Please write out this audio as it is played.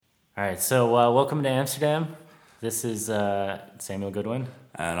All right, so welcome to Amsterdam. This is Samuel Goodwin,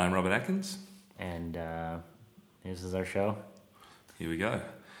 And I'm Robert Atkins. and this is our show. Here we go.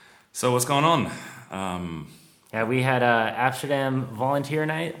 So what's going on? Yeah, we had Amsterdam Volunteer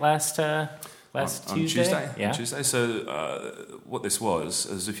Night last On Tuesday. Yeah. On Tuesday. So what this was,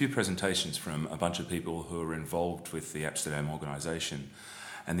 there's a few presentations from a bunch of people who are involved with the Amsterdam organisation.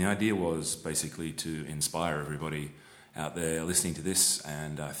 And the idea was basically to inspire everybody out there listening to this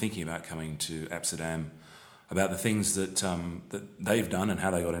and thinking about coming to Amsterdam, about the things that they've done and how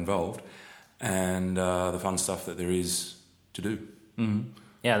they got involved, and the fun stuff that there is to do. Mm-hmm.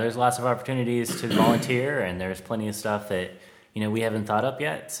 Yeah, there's lots of opportunities to volunteer, and there's plenty of stuff that we haven't thought up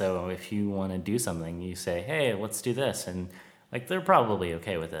yet. So if you want to do something, you say, "Hey, let's do this," and they're probably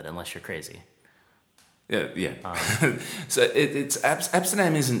okay with it, unless you're crazy. Yeah. So it's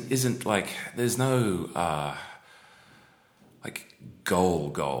Amsterdam isn't like there's no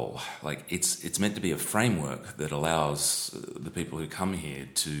goal. Like it's meant to be a framework that allows the people who come here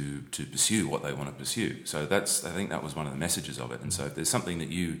to pursue what they want to pursue. So I think that was one of the messages of it. And so if there's something that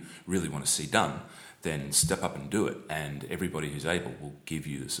you really want to see done, then step up and do it. And everybody who's able will give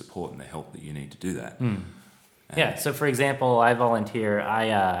you the support and the help that you need to do that. Yeah. So for example, I volunteer.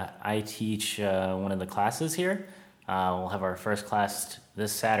 I teach one of the classes here. We'll have our first class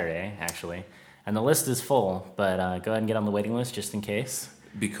this Saturday, actually. And the list is full, but go ahead and get on the waiting list just in case.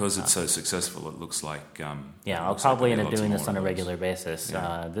 Because it's so successful, it looks like... I'll probably end up doing this on a regular basis.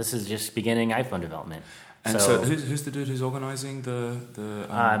 Yeah. This is just beginning iPhone development. And so who's the dude who's organising the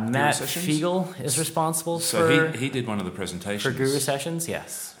Matt Guru sessions? Fiegel is responsible for... So he did one of the presentations. For Guru sessions,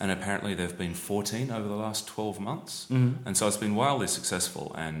 yes. And apparently there have been 14 over the last 12 months. Mm-hmm. And so it's been wildly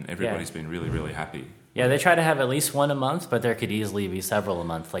successful, and everybody's been really, really happy. Yeah, they try to have at least one a month, but there could easily be several a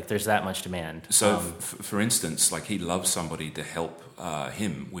month. There's that much demand. So, for instance, he loves somebody to help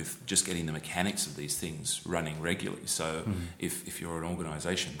him with just getting the mechanics of these things running regularly. So, if you're an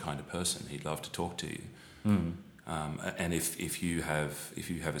organisation kind of person, he'd love to talk to you. And if you have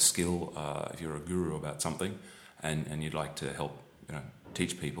a skill, if you're a guru about something, and you'd like to help,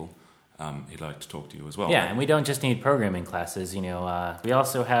 teach people. He'd like to talk to you as well. Yeah, and we don't just need programming classes. We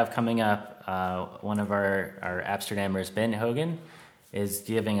also have coming up one of our Amsterdammers, Ben Hogan, is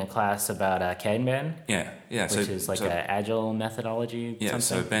giving a class about Kanban. Yeah. Which is an agile methodology. Yeah.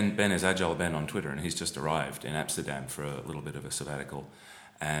 Something. So Ben is Agile Ben on Twitter, and he's just arrived in Amsterdam for a little bit of a sabbatical,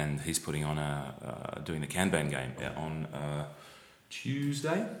 and he's putting on doing the Kanban game on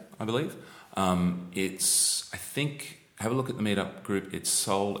Tuesday, I believe. I think. Have a look at the meetup group. It's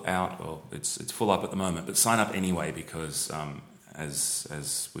sold out, or it's full up at the moment. But sign up anyway because as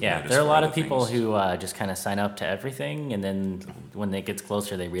we've noticed, there are a lot of people who just kind of sign up to everything, and then when it gets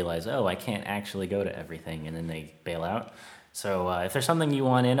closer, they realize, I can't actually go to everything, and then they bail out. So if there's something you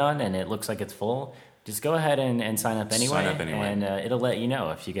want in on and it looks like it's full, just go ahead and sign up anyway. And it'll let you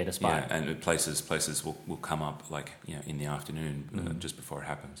know if you get a spot. Yeah, and places will come up in the afternoon just before it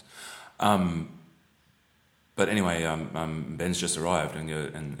happens. But anyway, Ben's just arrived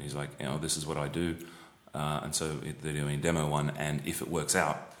and he's like, this is what I do. And so they're doing demo one, and if it works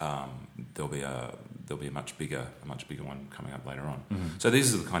out, there'll be a much bigger one coming up later on. Mm-hmm. So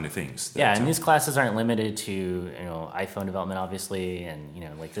these are the kind of things. And these classes aren't limited to iPhone development, obviously, and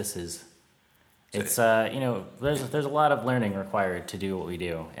this is. It's there's a lot of learning required to do what we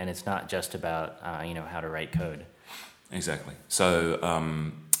do, and it's not just about how to write code. Exactly. So.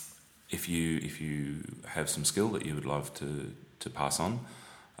 If you have some skill that you would love to pass on,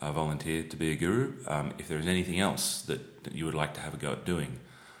 volunteer to be a guru. If there is anything else that you would like to have a go at doing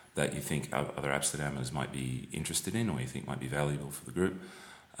that you think other Amsterdammers might be interested in or you think might be valuable for the group,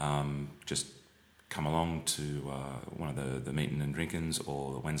 just come along to one of the meeting and drinkings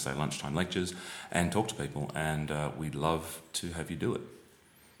or the Wednesday lunchtime lectures and talk to people, and we'd love to have you do it.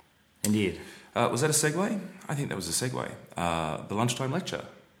 Indeed. Was that a segue? I think that was a segue. The lunchtime lecture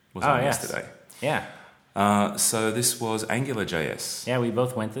was on yesterday. Yeah. So this was AngularJS. Yeah, we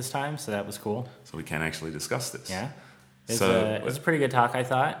both went this time, so that was cool. So we can actually discuss this. Yeah. It's a pretty good talk, I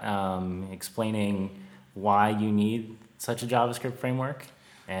thought, explaining why you need such a JavaScript framework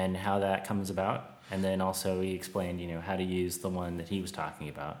and how that comes about. And then also he explained, how to use the one that he was talking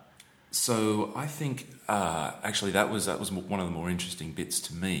about. So I think actually that was one of the more interesting bits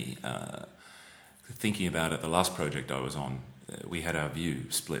to me. Thinking about it, the last project I was on, we had our view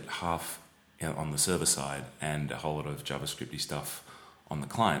split half on the server side and a whole lot of JavaScripty stuff on the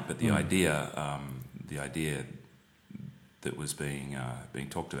client. But the idea that was being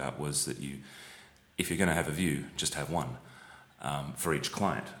talked about was that if you're going to have a view, just have one. for each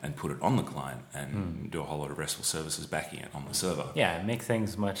client and put it on the client and do a whole lot of RESTful services backing it on the server. Yeah, make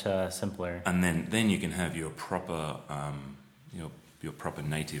things much simpler. And then you can have your proper your proper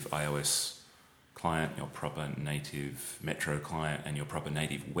native iOS client, your proper native Metro client, and your proper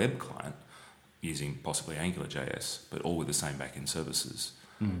native web client using possibly AngularJS, but all with the same backend services.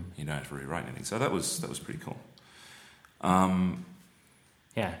 You don't have to rewrite anything. So that was pretty cool.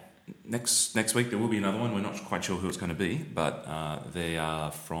 Yeah. Next week there will be another one. We're not quite sure who it's going to be, but they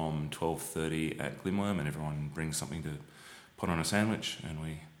are from 12:30 at Glimworm, and everyone brings something to put on a sandwich, and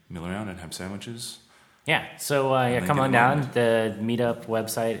we mill around and have sandwiches. Yeah, so come on down. The Meetup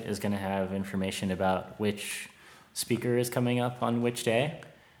website is going to have information about which speaker is coming up on which day,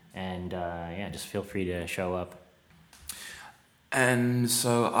 and just feel free to show up. And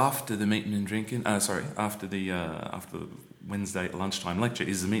so after the meeting and drinking, after the Wednesday lunchtime lecture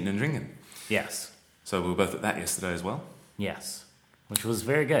is the meeting and drinking. Yes. So we were both at that yesterday as well. Yes, which was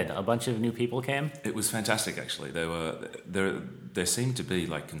very good. A bunch of new people came. It was fantastic, actually. There seemed to be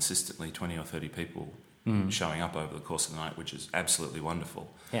like consistently 20 or 30 people showing up over the course of the night, which is absolutely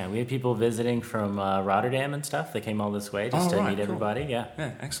wonderful. Yeah, we had people visiting from Rotterdam and stuff. They came all this way just to meet everybody. Yeah.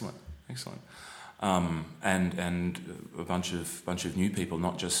 Yeah, excellent. And a bunch of new people,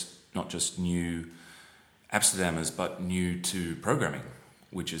 not just new Amsterdammers, but new to programming,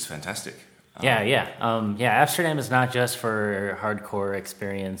 which is fantastic. Amsterdam is not just for hardcore,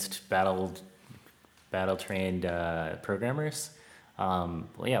 experienced, battle-trained programmers.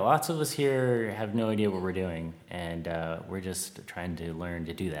 Lots of us here have no idea what we're doing, and we're just trying to learn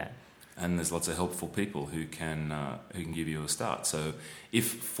to do that. And there's lots of helpful people who can give you a start. So if,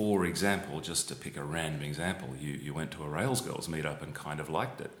 for example, just to pick a random example, you went to a Rails Girls meetup and kind of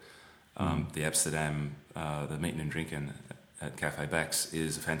liked it, the Amsterdam, the meeting and drinking at Cafe Bax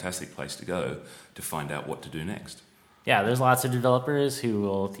is a fantastic place to go to find out what to do next. Yeah, there's lots of developers who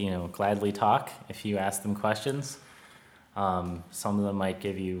will, gladly talk if you ask them questions. Some of them might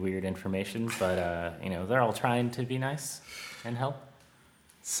give you weird information, but they're all trying to be nice and help.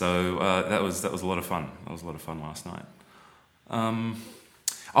 So that was a lot of fun. That was a lot of fun last night.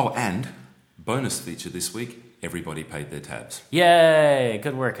 And bonus feature this week: everybody paid their tabs. Yay!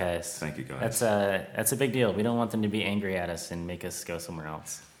 Good work, guys. Thank you, guys. That's a big deal. We don't want them to be angry at us and make us go somewhere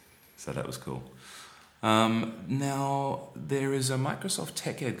else. So that was cool. Now, there is a Microsoft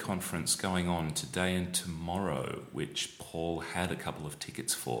TechEd conference going on today and tomorrow, which Paul had a couple of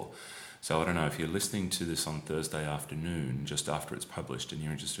tickets for. So I don't know, if you're listening to this on Thursday afternoon, just after it's published, and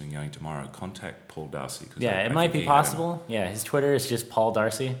you're interested in going tomorrow, contact Paul Darcy. It might be possible. Yeah, his Twitter is just Paul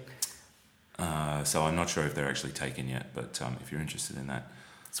Darcy. So I'm not sure if they're actually taken yet, but if you're interested in that,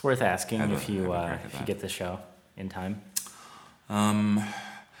 it's worth asking if you get the show in time.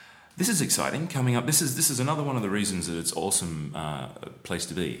 This is exciting coming up. This is another one of the reasons that it's awesome place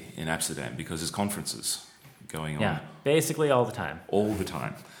to be in Amsterdam, because there's conferences going on. Yeah, basically all the time. All the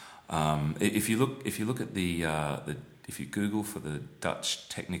time. If you look at if you Google for the Dutch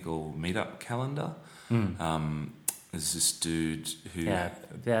technical meetup calendar, there's this dude who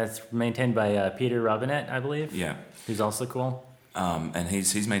it's maintained by Peter Robinet, I believe. Yeah, who's also cool. And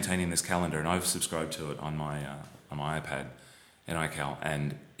he's maintaining this calendar, and I've subscribed to it on my iPad in iCal,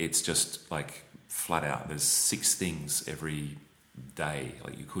 and it's just like flat out. There's 6 things every day.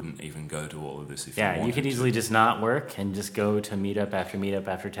 Like, you couldn't even go to all of this if you wanted to. Yeah, you could easily just not work and just go to meetup after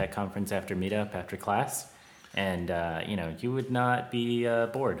tech conference after meetup after class, and you would not be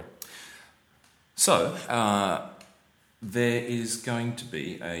bored. So there is going to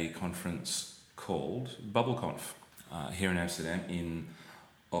be a conference called BubbleConf here in Amsterdam in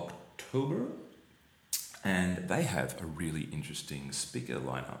October, and they have a really interesting speaker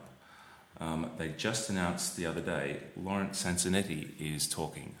lineup. They just announced the other day Lawrence Sansonetti is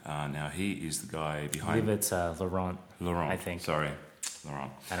talking. Now, he is the guy behind... I believe it's Laurent, I think. Sorry,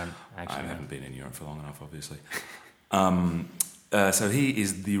 Laurent. I don't actually I haven't been in Europe for long enough, obviously. So he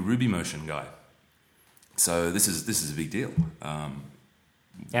is the RubyMotion guy. So this is a big deal.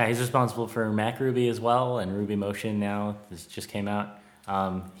 He's responsible for MacRuby as well, and RubyMotion now. This just came out.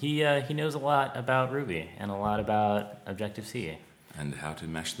 He knows a lot about Ruby and a lot about Objective-C. And how to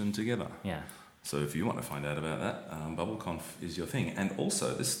mash them together. Yeah. So if you want to find out about that, BubbleConf is your thing. And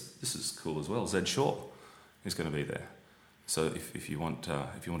also, this is cool as well. Zed Shaw is going to be there. So if you want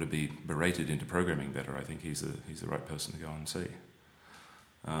to be berated into programming better, I think he's the right person to go and see.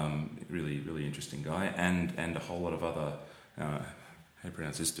 Really, really interesting guy, and a whole lot of other. How do you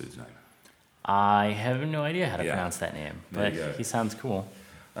pronounce this dude's name? I have no idea how to pronounce that name, but he sounds cool.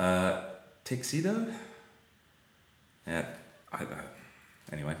 Tuxedo? Yeah.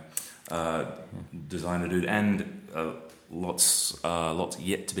 Anyway, designer dude, and lots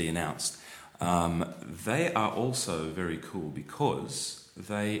yet to be announced. They are also very cool because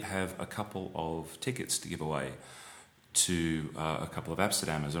they have a couple of tickets to give away to a couple of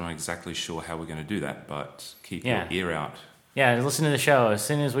Amsterdammers. I'm not exactly sure how we're going to do that, but keep your ear out. Yeah, listen to the show. As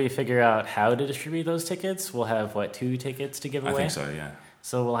soon as we figure out how to distribute those tickets, we'll have, 2 tickets to give away? I think so, yeah.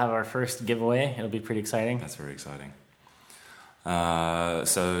 So we'll have our first giveaway. It'll be pretty exciting. That's very exciting.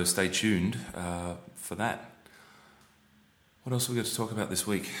 So stay tuned for that. What else have we got to talk about this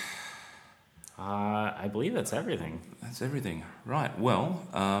week? I believe that's everything. That's everything. Right. Well,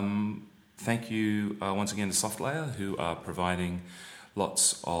 thank you once again to SoftLayer, who are providing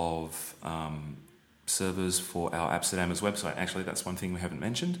lots of servers for our Amsterdammers website. Actually, that's one thing we haven't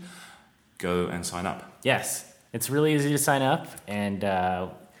mentioned. Go and sign up. Yes. It's really easy to sign up, and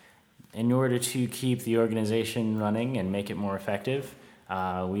in order to keep the organization running and make it more effective,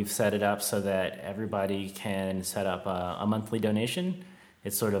 we've set it up so that everybody can set up a monthly donation.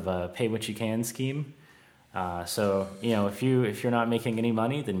 It's sort of a pay-what-you-can scheme. So, if you're not making any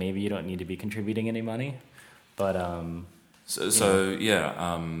money, then maybe you don't need to be contributing any money. But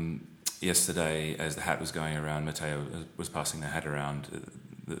yesterday, as the hat was going around, Matteo was passing the hat around.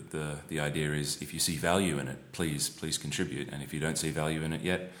 The idea is, if you see value in it, please contribute. And if you don't see value in it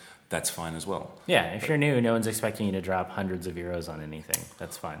yet, that's fine as well. Yeah, if you're new, no one's expecting you to drop hundreds of euros on anything.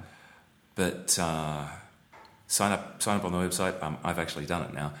 That's fine. But sign up on the website. I've actually done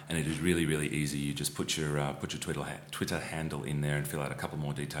it now, and it is really, really easy. You just put your Twitter handle in there and fill out a couple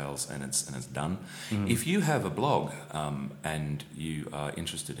more details, and it's done. Mm-hmm. If you have a blog and you are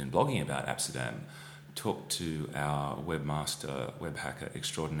interested in blogging about Amsterdam, talk to our webmaster, web hacker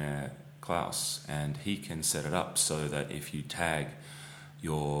extraordinaire, Klaus, and he can set it up so that if you tag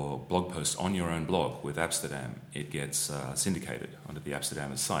your blog post on your own blog with Amsterdam, it gets syndicated onto the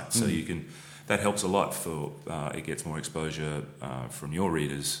Amsterdammers site. So you can. That helps a lot for it gets more exposure from your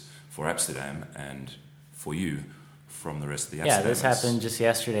readers for Amsterdam and for you from the rest of the Amsterdammers. Yeah, this happened just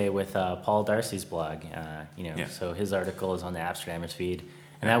yesterday with Paul Darcy's blog. So his article is on the Amsterdammers feed,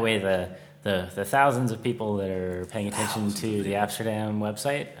 and that way the thousands of people that are paying attention to the Amsterdam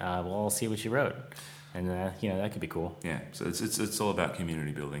website will all see what you wrote, and that could be cool. Yeah, so it's all about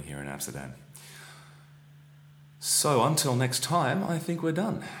community building here in Amsterdam. So until next time, I think we're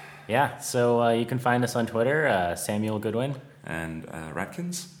done. Yeah, so you can find us on Twitter, Samuel Goodwin. And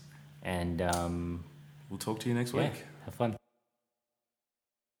Ratkins. And we'll talk to you next week. Have fun.